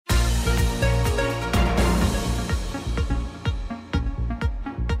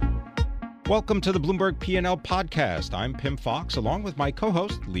Welcome to the Bloomberg P&L podcast. I'm Pimm Fox, along with my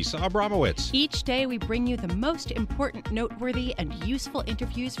co-host, Lisa Abramowicz. Each day, we bring you the most important, noteworthy, and useful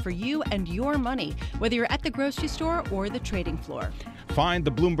interviews for you and your money, whether you're at the grocery store or the trading floor. Find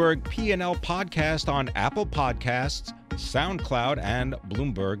the Bloomberg P&L podcast on Apple Podcasts, SoundCloud, and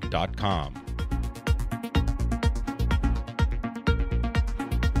Bloomberg.com.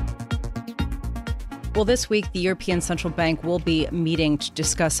 Well, this week, the European Central Bank will be meeting to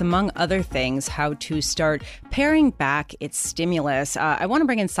discuss, among other things, how to start paring back its stimulus. I want to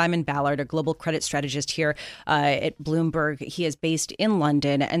bring in Simon Ballard, a global credit strategist here at Bloomberg. He is based in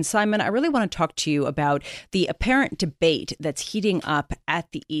London. And Simon, I really want to talk to you about the apparent debate that's heating up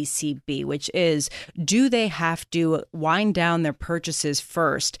at the ECB, which is, do they have to wind down their purchases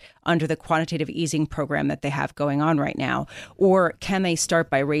first under the quantitative easing program that they have going on right now? Or can they start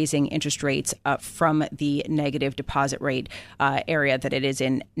by raising interest rates from the negative deposit rate area that it is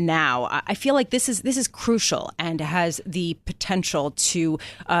in now? I feel like this is crucial and has the potential to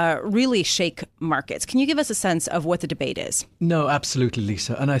really shake markets. Can you give us a sense of what the debate is? No, absolutely,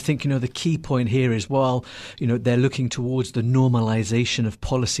 Lisa. And I think, the key point here is while, they're looking towards the normalization of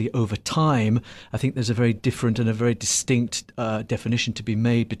policy over time, I think there's a very different and a very distinct definition to be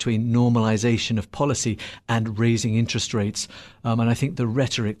made between normalization of policy and raising interest rates. And I think the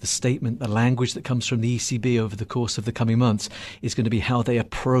rhetoric, the statement, the language that comes from the ECB over the course of the coming months is going to be how they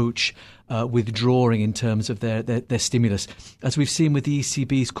approach withdrawing in terms of their stimulus. As we've seen with the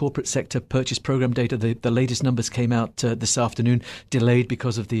ECB's corporate sector purchase program data, the latest numbers came out this afternoon, delayed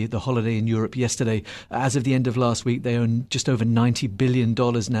because of the holiday in Europe yesterday. As of the end of last week, they own just over $90 billion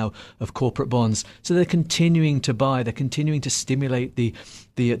now of corporate bonds. So they're continuing to buy, they're continuing to stimulate the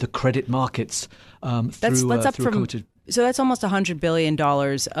credit markets through accommodative. So that's almost $100 billion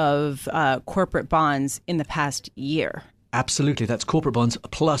of corporate bonds in the past year. Absolutely, that's corporate bonds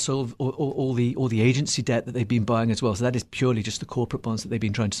plus all the agency debt that they've been buying as well. So that is purely just the corporate bonds that they've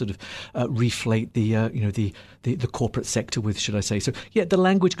been trying to sort of reflate the corporate sector with, should I say? So yeah, the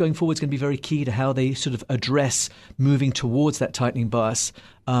language going forward is going to be very key to how they sort of address moving towards that tightening bias.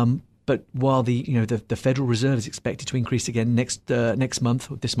 But while the Federal Reserve is expected to increase again next month,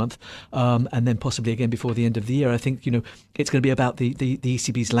 or this month, and then possibly again before the end of the year, I think it's going to be about the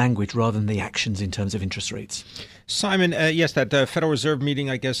ECB's language rather than the actions in terms of interest rates. Simon, yes, that Federal Reserve meeting,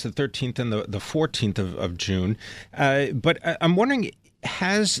 I guess the 13th and the 14th of June. But I'm wondering,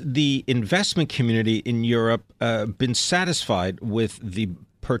 has the investment community in Europe been satisfied with the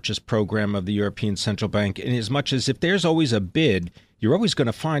purchase program of the European Central Bank, in as much as if there's always a bid, you're always going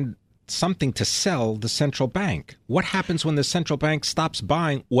to find something to sell the central bank? What happens when the central bank stops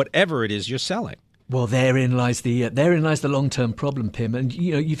buying whatever it is you're selling? Well, therein lies the long-term problem, Pimm, and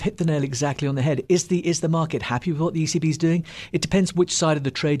you've hit the nail exactly on the head. Is the market happy with what the ECB is doing? It depends which side of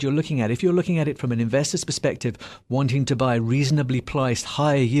the trade you're looking at. If you're looking at it from an investor's perspective, wanting to buy reasonably priced,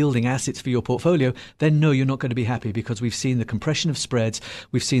 higher-yielding assets for your portfolio, then no, you're not going to be happy, because we've seen the compression of spreads,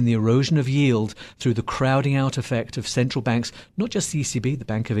 we've seen the erosion of yield through the crowding out effect of central banks, not just the ECB, the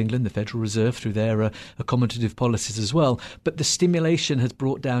Bank of England, the Federal Reserve, through their accommodative policies as well, but the stimulation has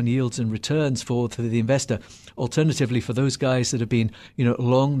brought down yields and returns for the investor. Alternatively, for those guys that have been,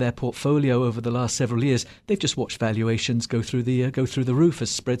 long their portfolio over the last several years, they've just watched valuations go through the roof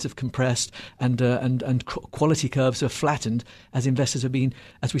as spreads have compressed and quality curves have flattened as investors have been,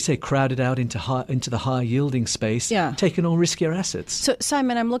 as we say, crowded out into the high yielding space, taking on riskier assets. So,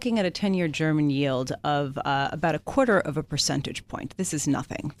 Simon, I'm looking at a 10-year German yield of about 0.25 percentage point. This is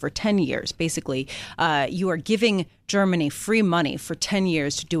nothing for 10 years. Basically, you are giving Germany free money for 10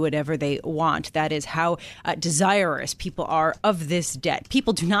 years to do whatever they want. That is how desirous people are of this debt.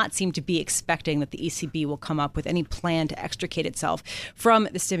 People do not seem to be expecting that the ECB will come up with any plan to extricate itself from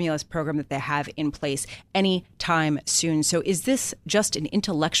the stimulus program that they have in place anytime soon. So is this just an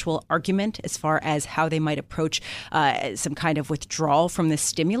intellectual argument as far as how they might approach some kind of withdrawal from this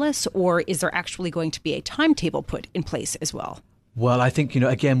stimulus, or is there actually going to be a timetable put in place as well? Well, I think,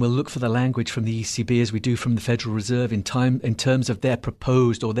 again, we'll look for the language from the ECB as we do from the Federal Reserve in terms of their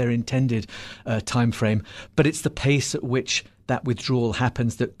proposed or their intended time frame. But it's the pace at which that withdrawal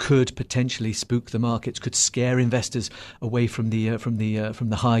happens that could potentially spook the markets, could scare investors away from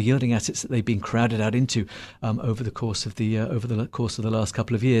the higher yielding assets that they've been crowded out into over the course of the last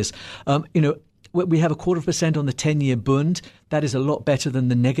couple of years. We have 0.25% on the 10-year Bund. That is a lot better than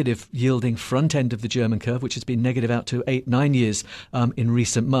the negative yielding front end of the German curve, which has been negative out to 8-9 years in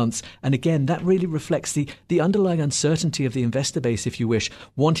recent months. And again, that really reflects the underlying uncertainty of the investor base, if you wish,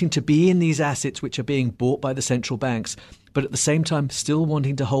 wanting to be in these assets which are being bought by the central banks. but at the same time still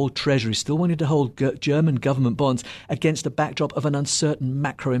wanting to hold treasuries, still wanting to hold German government bonds against a backdrop of an uncertain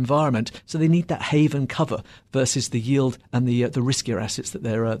macro environment. So they need that haven cover versus the yield and the riskier assets that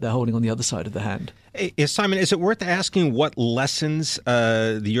they're holding on the other side of the hand. Simon, is it worth asking what lessons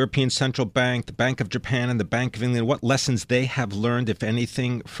the European Central Bank, the Bank of Japan, and the Bank of England, what lessons they have learned, if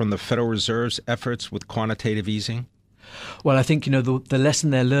anything, from the Federal Reserve's efforts with quantitative easing? Well, I think, the lesson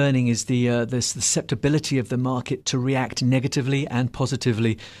they're learning is the susceptibility of the market to react negatively and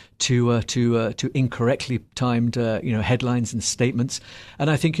positively to incorrectly timed headlines and statements. And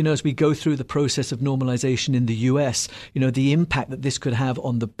I think, as we go through the process of normalization in the US, the impact that this could have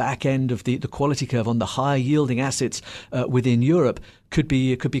on the back end of the quality curve, on the higher yielding assets within Europe, could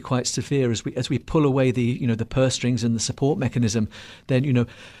be quite severe as we pull away the purse strings and the support mechanism. Then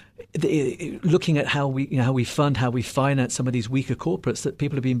looking at how we finance some of these weaker corporates that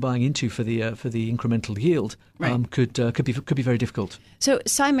people have been buying into for the incremental yield, right, could be very difficult. So,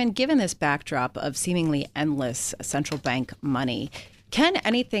 Simon, given this backdrop of seemingly endless central bank money, can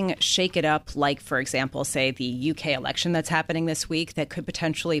anything shake it up, like, for example, say the UK election that's happening this week, that could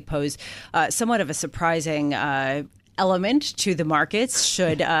potentially pose somewhat of a surprising element to the markets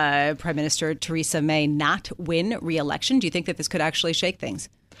should Prime Minister Theresa May not win re-election? Do you think that this could actually shake things?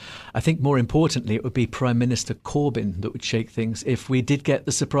 I think more importantly, it would be Prime Minister Corbyn that would shake things. If we did get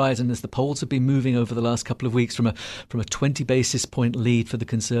the surprise, and as the polls have been moving over the last couple of weeks from a 20 basis point lead for the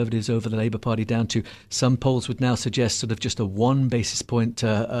Conservatives over the Labour Party down to some polls would now suggest sort of just a 1 basis point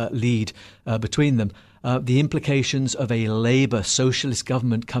lead between them. The implications of a Labour socialist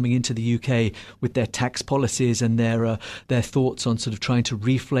government coming into the UK with their tax policies and their thoughts on sort of trying to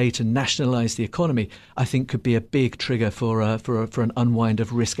reflate and nationalise the economy, I think could be a big trigger for an unwind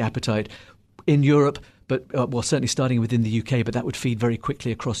of risk appetite in Europe. But certainly starting within the UK, but that would feed very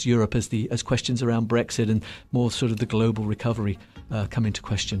quickly across Europe as questions around Brexit and more sort of the global recovery come into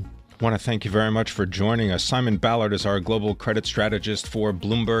question. I want to thank you very much for joining us. Simon Ballard is our global credit strategist for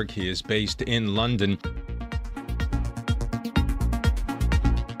Bloomberg. He is based in London.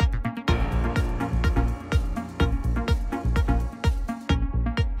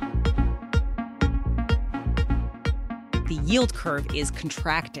 Yield curve is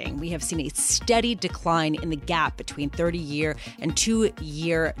contracting. We have seen a steady decline in the gap between 30-year and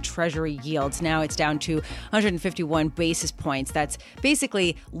 2-year Treasury yields. Now it's down to 151 basis points. That's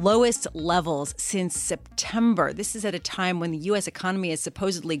basically lowest levels since September. This is at a time when the U.S. economy is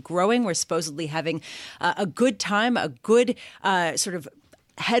supposedly growing. We're supposedly having a good time, a good sort of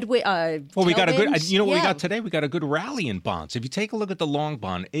headway. Well, we got a good, what we got today? We got a good rally in bonds. If you take a look at the long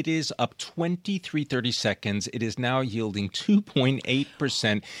bond, it is up 23 seconds. It is now yielding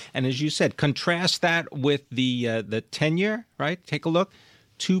 2.8%. And as you said, contrast that with the 10-year, right? Take a look,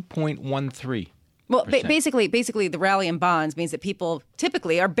 2.13%. Well, basically, the rally in bonds means that people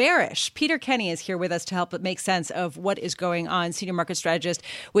typically are bearish. Peter Kenny is here with us to help make sense of what is going on, senior market strategist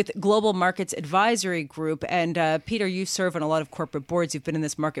with Global Markets Advisory Group. And Peter, you serve on a lot of corporate boards. You've been in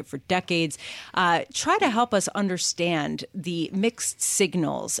this market for decades. Try to help us understand the mixed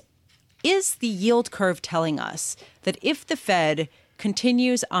signals. Is the yield curve telling us that if the Fed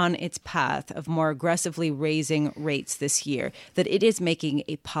continues on its path of more aggressively raising rates this year, that it is making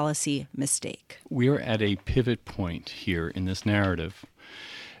a policy mistake? We are at a pivot point here in this narrative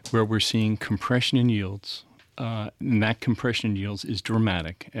where we're seeing compression in yields. And that compression in yields is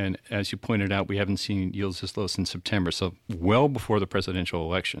dramatic. And as you pointed out, we haven't seen yields this low since September, so well before the presidential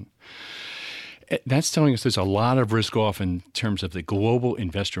election. That's telling us there's a lot of risk off in terms of the global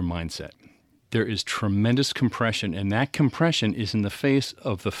investor mindset. There is tremendous compression, and that compression is in the face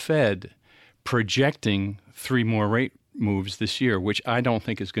of the Fed projecting 3 more rate moves this year, which I don't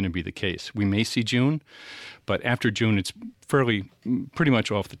think is going to be the case. We may see June, but after June, it's pretty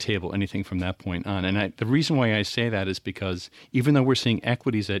much off the table, anything from that point on. And the reason why I say that is because even though we're seeing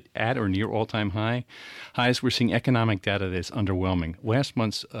equities at or near all-time highs, we're seeing economic data that's underwhelming. Last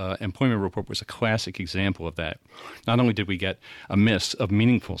month's employment report was a classic example of that. Not only did we get a miss of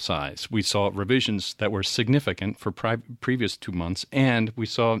meaningful size, we saw revisions that were significant for previous 2 months, and we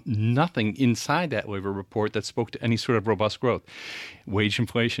saw nothing inside that labor report that spoke to any sort of robust growth. Wage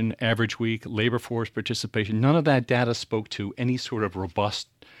inflation, average week, labor force participation, none of that data spoke to any sort of robust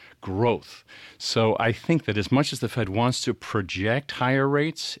growth. So I think that as much as the Fed wants to project higher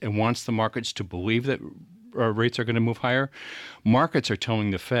rates and wants the markets to believe that rates are going to move higher, markets are telling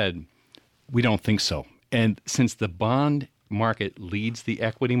the Fed, we don't think so. And since the bond market leads the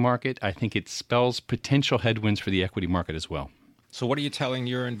equity market, I think it spells potential headwinds for the equity market as well. So what are you telling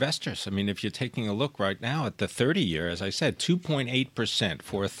your investors? I mean, if you're taking a look right now at the 30-year, as I said, 2.8%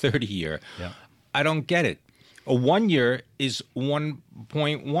 for a 30-year, yeah. I don't get it. A 1 year is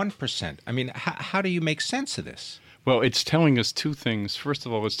 1.1%. I mean, how do you make sense of this? Well, it's telling us two things. First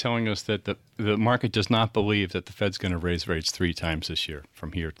of all, it's telling us that the market does not believe that the Fed's going to raise rates 3 times this year,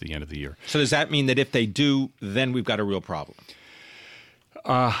 from here to the end of the year. So does that mean that if they do, then we've got a real problem?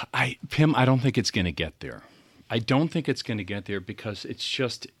 Pimm, I don't think it's going to get there. I don't think it's going to get there because it's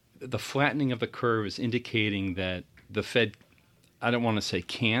just the flattening of the curve is indicating that the Fed, I don't want to say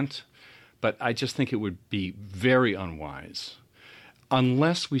can't, but I just think it would be very unwise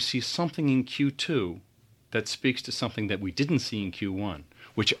unless we see something in Q2 that speaks to something that we didn't see in Q1,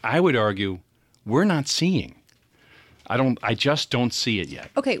 which I would argue we're not seeing. I just don't see it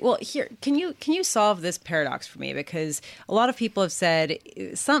yet. Okay, well, here, can you solve this paradox for me? Because a lot of people have said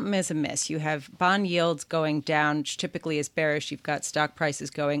something is amiss. You have bond yields going down, which typically is bearish. You've got stock prices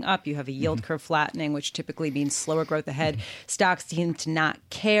going up. You have a yield curve flattening, which typically means slower growth ahead. Stocks seem to not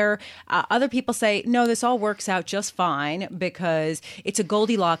care. Other people say, no, this all works out just fine because it's a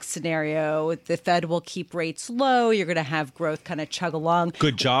Goldilocks scenario. The Fed will keep rates low. You're going to have growth kind of chug along.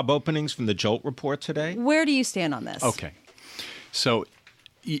 Good job openings from the JOLT report today. Where do you stand on this? Okay. So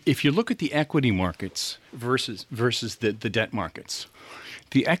if you look at the equity markets versus the debt markets,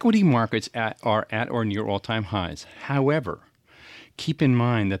 the equity markets are at or near all-time highs. However, keep in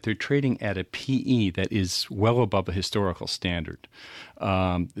mind that they're trading at a PE that is well above a historical standard.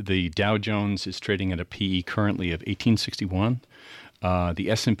 The Dow Jones is trading at a PE currently of 1861. The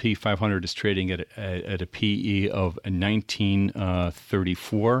S&P 500 is trading at a PE of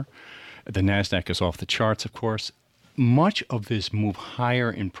 1934. The NASDAQ is off the charts, of course. Much of this move higher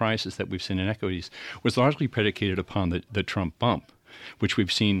in prices that we've seen in equities was largely predicated upon the Trump bump, which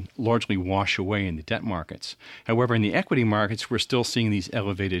we've seen largely wash away in the debt markets. However, in the equity markets, we're still seeing these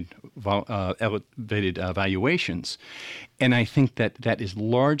elevated valuations. And I think that is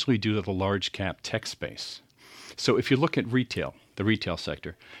largely due to the large cap tech space. So if you look at retail, the retail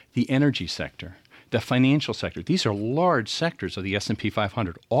sector, the energy sector, the financial sector, these are large sectors of the S&P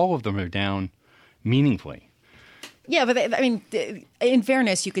 500. All of them are down meaningfully. Yeah, but in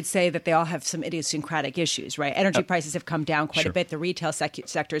fairness, you could say that they all have some idiosyncratic issues, right? Energy prices have come down quite a bit. The retail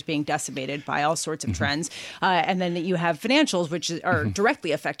sector is being decimated by all sorts of trends. And then you have financials, which are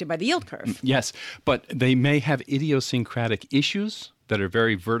directly affected by the yield curve. Yes, but they may have idiosyncratic issues that are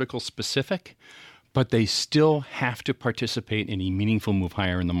very vertical specific, but they still have to participate in a meaningful move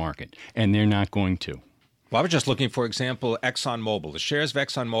higher in the market, and they're not going to. Well, I was just looking, for example, ExxonMobil. The shares of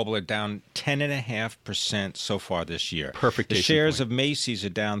ExxonMobil are down 10.5% so far this year. Perfect. The shares of Macy's are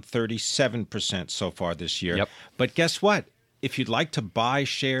down 37% so far this year. Yep. But guess what? If you'd like to buy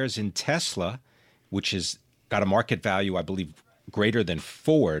shares in Tesla, which has got a market value, I believe, greater than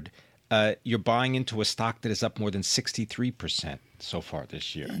Ford, you're buying into a stock that is up more than 63% so far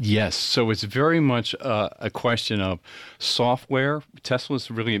this year. Yes. So it's very much a question of software. Tesla's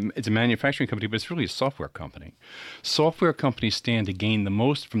it's a manufacturing company, but it's really a software company. Software companies stand to gain the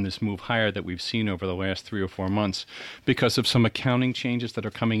most from this move higher that we've seen over the last 3 or 4 months because of some accounting changes that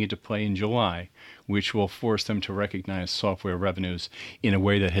are coming into play in July, which will force them to recognize software revenues in a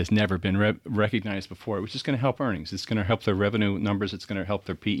way that has never been recognized before, which is going to help earnings. It's going to help their revenue numbers. It's going to help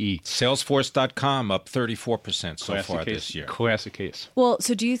their PE. Salesforce.com up 34% so far this year. Classic case. Well,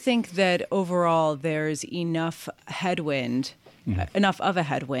 so do you think that overall there's enough headwind, enough of a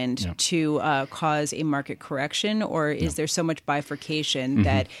headwind to cause a market correction, or is there so much bifurcation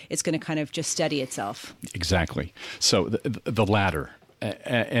that it's going to kind of just steady itself? Exactly. So the latter.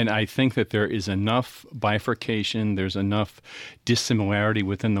 And I think that there is enough bifurcation, there's enough dissimilarity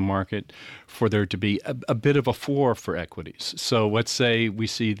within the market for there to be a bit of a floor for equities. So let's say we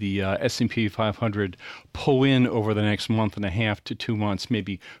see the S&P 500 pull in over the next month and a half to 2 months,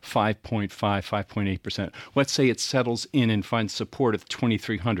 maybe 5.5, 5.8%. Let's say it settles in and finds support at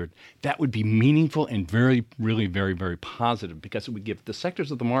 2,300. That would be meaningful and very, really very, very positive because it would give the sectors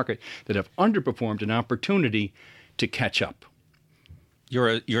of the market that have underperformed an opportunity to catch up.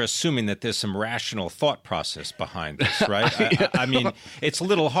 You're assuming that there's some rational thought process behind this, right? I mean, it's a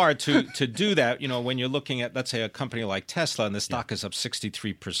little hard to do that, when you're looking at, let's say, a company like Tesla and the stock is up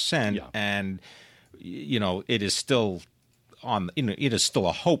 63%, and it is still it is still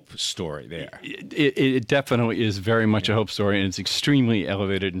a hope story there. It definitely is very much a hope story, and it's extremely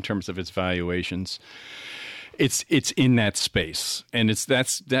elevated in terms of its valuations. It's in that space, and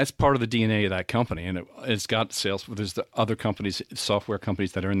that's part of the DNA of that company, and it's got sales. There's the other companies, software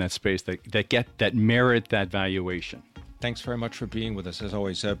companies that are in that space that merit that valuation. Thanks very much for being with us, as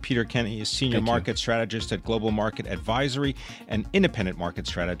always. Peter Kenny is Senior Market Strategist at Global Market Advisory and Independent Market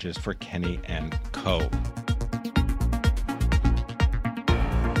Strategist for Kenny & Co.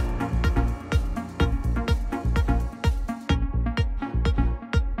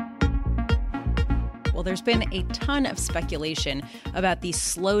 Well, there's been a ton of speculation about the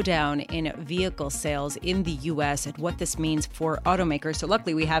slowdown in vehicle sales in the U.S. and what this means for automakers. So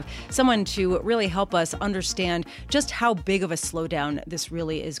luckily, we have someone to really help us understand just how big of a slowdown this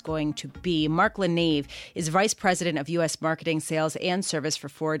really is going to be. Mark LaNeve is Vice President of U.S. Marketing, Sales, and Service for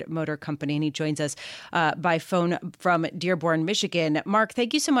Ford Motor Company, and he joins us by phone from Dearborn, Michigan. Mark,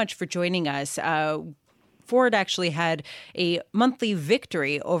 thank you so much for joining us. Ford actually had a monthly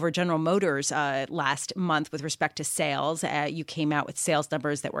victory over General Motors last month with respect to sales. You came out with sales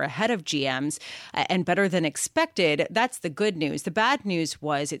numbers that were ahead of GM's and better than expected. That's the good news. The bad news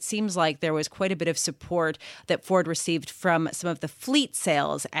was it seems like there was quite a bit of support that Ford received from some of the fleet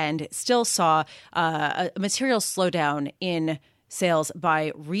sales and still saw a material slowdown in sales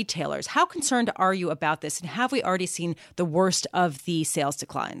by retailers. How concerned are you about this, and have we already seen the worst of the sales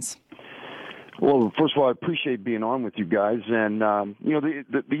declines? Well, first of all, I appreciate being on with you guys. And,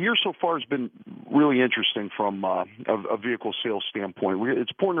 the year so far has been really interesting from a vehicle sales standpoint. It's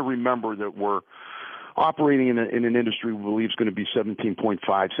important to remember that we're operating in an industry we believe is going to be 17.5,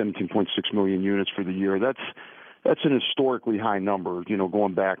 17.6 million units for the year. That's an historically high number,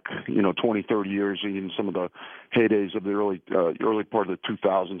 going back, 20, 30 years, even some of the heydays of the early part of the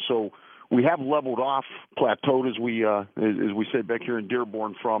 2000s. So we have leveled off, plateaued, as we say back here in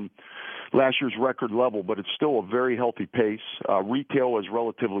Dearborn, from last year's record level, but it's still a very healthy pace. Retail is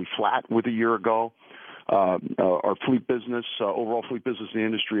relatively flat with a year ago. Our fleet business, overall fleet business in the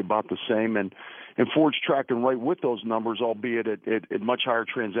industry, about the same. And Ford's tracking right with those numbers, albeit at much higher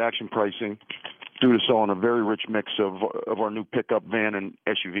transaction pricing due to selling a very rich mix of our new pickup, van, and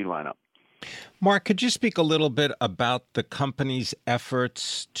SUV lineup. Mark, could you speak a little bit about the company's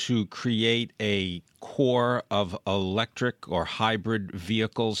efforts to create a core of electric or hybrid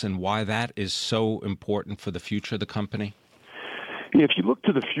vehicles and why that is so important for the future of the company? Yeah, if you look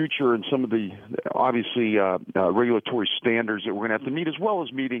to the future and some of the obviously regulatory standards that we're going to have to meet, as well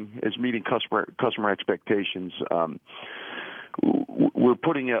as meeting customer expectations, we're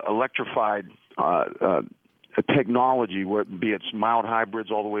putting electrified technology, be it mild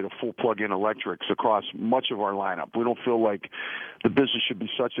hybrids all the way to full plug-in electrics, across much of our lineup. We don't feel like the business should be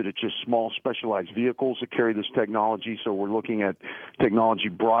such that it's just small specialized vehicles that carry this technology. So we're looking at technology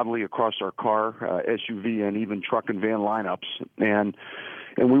broadly across our car, SUV, and even truck and van lineups. And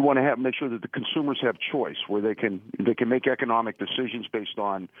we want to make sure that the consumers have choice, where they can make economic decisions based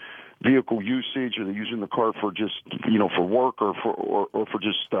on vehicle usage, or they're using the car for just for work or for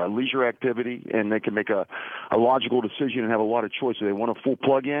just leisure activity, and they can make a logical decision and have a lot of choice. They want a full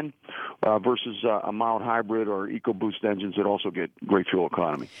plug-in versus a mild hybrid or EcoBoost engines that also get great fuel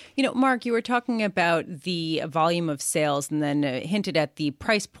economy. Mark, you were talking about the volume of sales and then hinted at the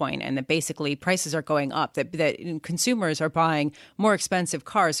price point, and that basically prices are going up, that consumers are buying more expensive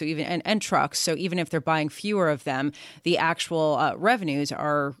cars, so even and trucks. So even if they're buying fewer of them, the actual revenues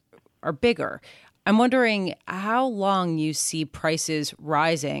are bigger. I'm wondering how long you see prices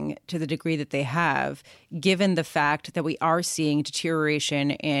rising to the degree that they have, given the fact that we are seeing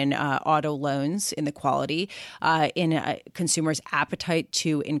deterioration in auto loans, in the quality, in consumers' appetite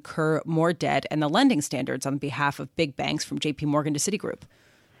to incur more debt, and the lending standards on behalf of big banks from JP Morgan to Citigroup.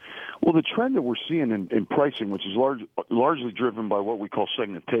 Well, the trend that we're seeing in pricing, which is largely driven by what we call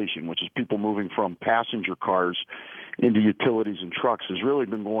segmentation, which is people moving from passenger cars into utilities and trucks, has really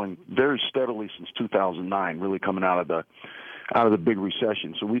been going very steadily since 2009, really coming out of the big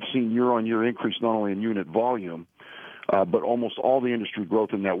recession. So we've seen year-on-year increase not only in unit volume, but almost all the industry growth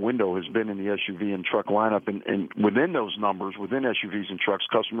in that window has been in the SUV and truck lineup. And within those numbers, within SUVs and trucks,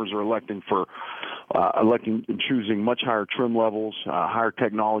 customers are electing and choosing much higher trim levels, higher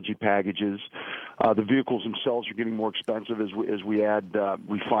technology packages. The vehicles themselves are getting more expensive as we add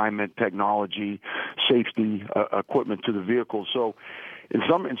refinement, technology, safety equipment to the vehicles. So in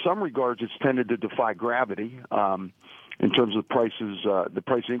some regards, it's tended to defy gravity. In terms of prices, the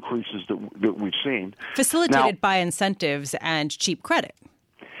price increases that we've seen. Facilitated by incentives and cheap credit.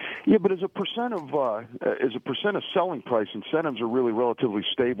 Yeah, but as a percent of selling price, incentives are really relatively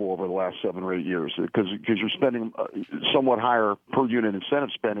stable over the last 7 or 8 years because you're spending somewhat higher per unit incentive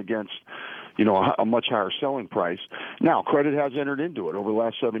spend against a much higher selling price. Now, credit has entered into it. Over the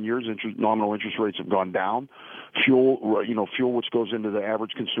last 7 years, nominal interest rates have gone down. Fuel, which goes into the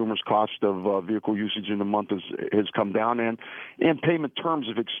average consumer's cost of vehicle usage in a month has come down, and payment terms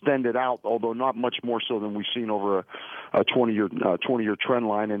have extended out, although not much more so than we've seen over a 20-year trend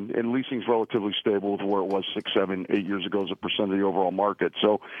line, and leasing's relatively stable with where it was 6, 7, 8 years ago as a percent of the overall market.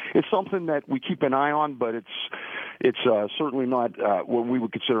 So it's something that we keep an eye on, but it's certainly not what we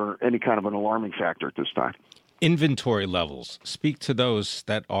would consider any kind of an alarming factor at this time. Inventory levels. Speak to those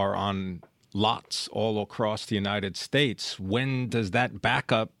that are on lots all across the United States. When does that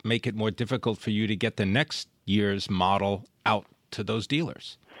backup make it more difficult for you to get the next year's model out to those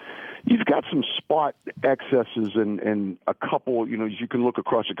dealers? You've got some spot excesses and a couple, you can look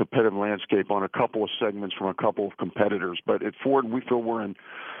across a competitive landscape on a couple of segments from a couple of competitors. But at Ford, we feel we're in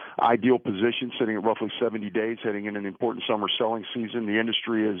ideal position, sitting at roughly 70 days, heading in an important summer selling season. The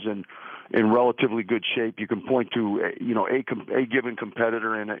industry is in relatively good shape. You can point to a given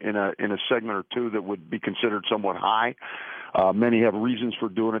competitor in a segment or two that would be considered somewhat high. Many have reasons for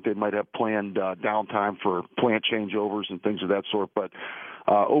doing it. They might have planned downtime for plant changeovers and things of that sort. But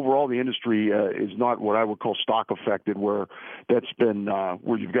overall, the industry is not what I would call stock affected, where that's been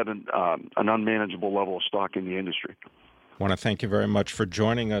where you've got an unmanageable level of stock in the industry. I want to thank you very much for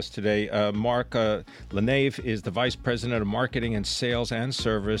joining us today. Mark LaNeve is the Vice President of Marketing and Sales and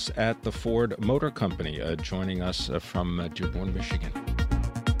Service at the Ford Motor Company, joining us from Dearborn, Michigan.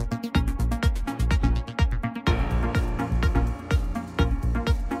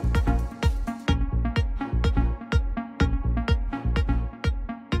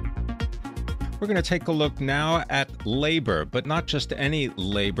 We're going to take a look now at labor, but not just any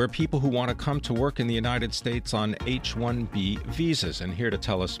labor, people who want to come to work in the United States on H-1B visas. And here to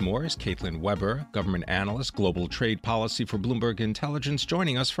tell us more is Caitlin Weber, government analyst, global trade policy for Bloomberg Intelligence,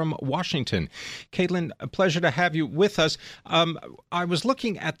 joining us from Washington. Caitlin, a pleasure to have you with us. I was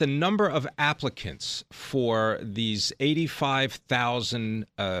looking at the number of applicants for these 85,000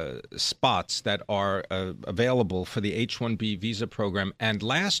 spots that are available for the H-1B visa program. And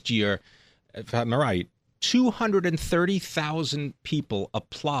last year, if I'm right, 230,000 people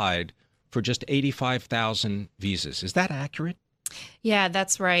applied for just 85,000 visas. Is that accurate? Yeah,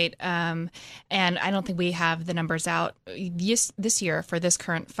 that's right. And I don't think we have the numbers out this year for this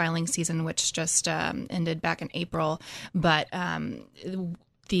current filing season, which just ended back in April. But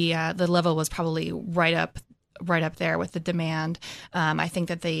the level was probably right up there with the demand. I think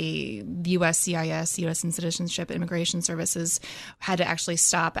that the USCIS, U.S. and Citizenship Immigration Services, had to actually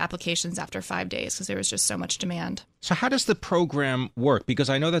stop applications after 5 days because there was just so much demand. So how does the program work?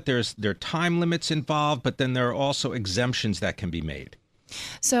 Because I know that there are time limits involved, but then there are also exemptions that can be made.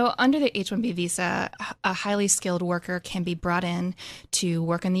 So under the H-1B visa, a highly skilled worker can be brought in to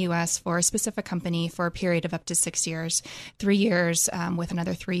work in the U.S. for a specific company for a period of up to 6 years, 3 years with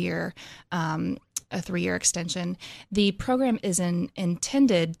another 3-year a 3-year extension. The program isn't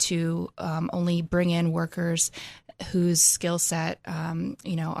intended to only bring in workers whose skill set, are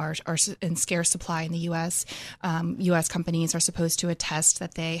in scarce supply in the U.S. U.S. companies are supposed to attest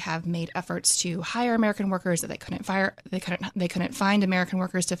that they have made efforts to hire American workers, that they couldn't find American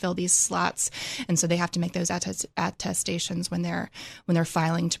workers to fill these slots, and so they have to make those attestations when they're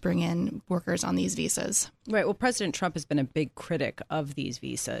filing to bring in workers on these visas. Right. Well, President Trump has been a big critic of these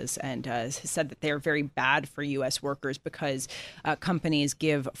visas and has said that they're very bad for U.S. workers because companies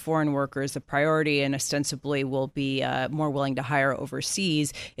give foreign workers a priority and ostensibly will be more willing to hire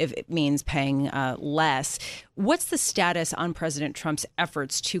overseas if it means paying less. What's the status on President Trump's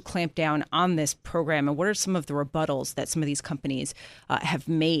efforts to clamp down on this program, and what are some of the rebuttals that some of these companies have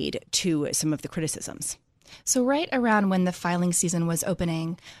made to some of the criticisms? So right around when the filing season was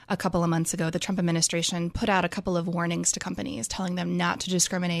opening a couple of months ago, the Trump administration put out a couple of warnings to companies telling them not to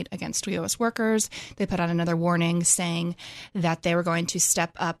discriminate against U.S. workers. They put out another warning saying that they were going to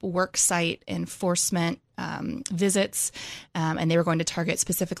step up work site enforcement visits, and they were going to target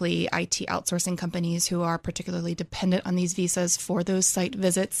specifically IT outsourcing companies who are particularly dependent on these visas for those site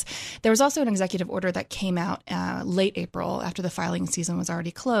visits. There was also an executive order that came out late April after the filing season was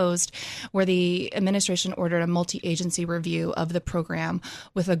already closed, where the administration ordered a multi-agency review of the program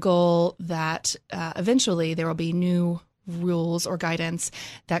with a goal that eventually there will be new rules or guidance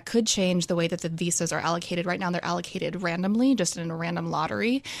that could change the way that the visas are allocated. Right now, they're allocated randomly, just in a random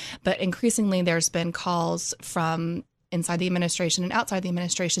lottery. But increasingly, there's been calls from inside the administration and outside the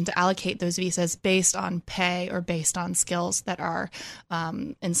administration to allocate those visas based on pay or based on skills that are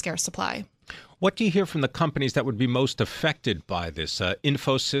in scarce supply. What do you hear from the companies that would be most affected by this?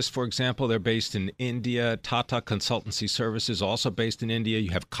 Infosys, for example, they're based in India. Tata Consultancy Services, also based in India. You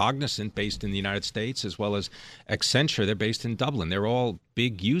have Cognizant, based in the United States, as well as Accenture. They're based in Dublin. They're all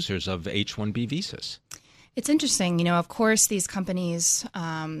big users of H-1B visas. It's interesting. Of course, these companies,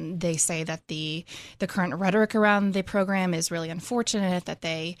 they say that the current rhetoric around the program is really unfortunate, that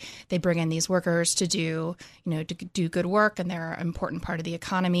they bring in these workers to do good work, and they're an important part of the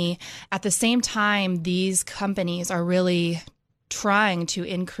economy. At the same time, these companies are really trying to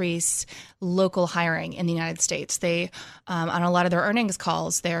increase local hiring in the United States. They, on a lot of their earnings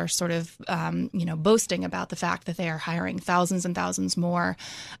calls, they're sort of, boasting about the fact that they are hiring thousands and thousands more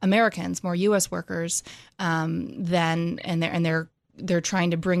Americans, more U.S. workers they're trying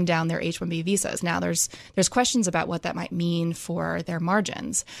to bring down their H-1B visas. Now, there's questions about what that might mean for their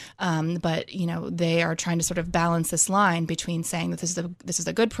margins, but they are trying to sort of balance this line between saying that this is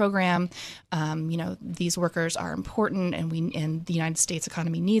a good program, these workers are important, and the United States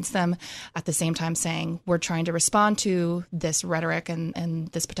economy needs them. At the same time, saying we're trying to respond to this rhetoric and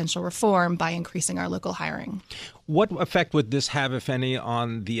this potential reform by increasing our local hiring. What effect would this have, if any,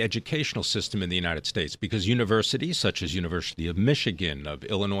 on the educational system in the United States? Because universities such as University of Michigan, of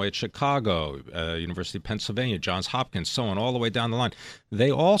Illinois at Chicago, University of Pennsylvania, Johns Hopkins, so on, all the way down the line,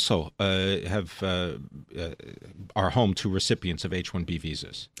 they also are home to recipients of H-1B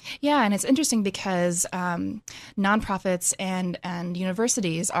visas. Yeah, and it's interesting because nonprofits and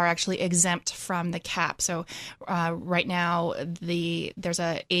universities are actually exempt from the cap. So right now, there's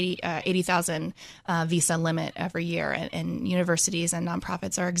a 80,000 visa limit every year, and universities and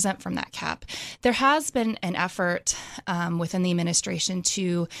nonprofits are exempt from that cap. There has been an effort within the administration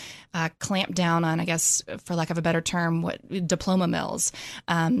to clamp down on, I guess, for lack of a better term, what diploma mills.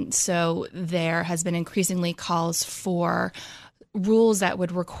 So there has been increasingly calls for rules that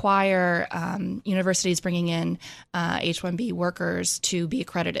would require universities bringing in H-1B workers to be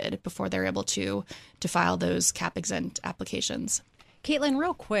accredited before they're able to file those cap-exempt applications. Caitlin,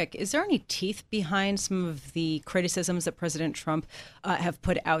 real quick, is there any teeth behind some of the criticisms that President Trump have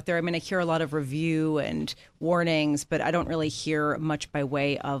put out there? I mean, I hear a lot of review and warnings, but I don't really hear much by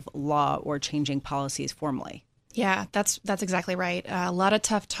way of law or changing policies formally. Yeah, that's exactly right. A lot of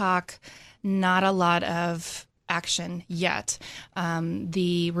tough talk, not a lot of action yet.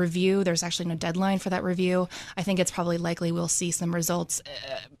 The review, there's actually no deadline for that review. I think it's probably likely we'll see some results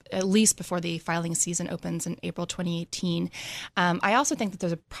at least before the filing season opens in April 2018. I also think that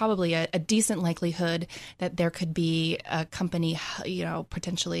there's probably a decent likelihood that there could be a company,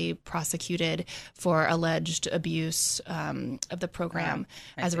 potentially prosecuted for alleged abuse of the program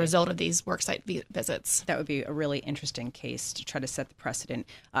as a result of these worksite visits. That would be a really interesting case to try to set the precedent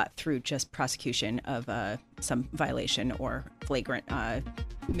through just prosecution of some violation or flagrant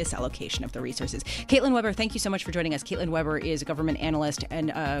misallocation of the resources. Caitlin Weber, thank you so much for joining us. Caitlin Weber is a government analyst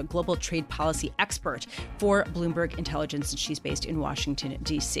and global trade policy expert for Bloomberg Intelligence, and she's based in Washington,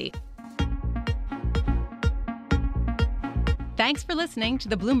 D.C. Thanks for listening to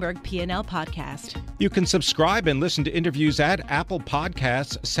the Bloomberg P&L podcast. You can subscribe and listen to interviews at Apple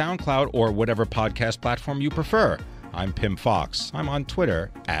Podcasts, SoundCloud, or whatever podcast platform you prefer. I'm Pimm Fox. I'm on Twitter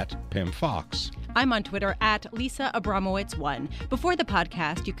at Pimm Fox. I'm on Twitter at Lisa Abramowicz1. Before the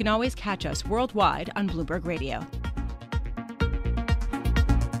podcast, you can always catch us worldwide on Bloomberg Radio.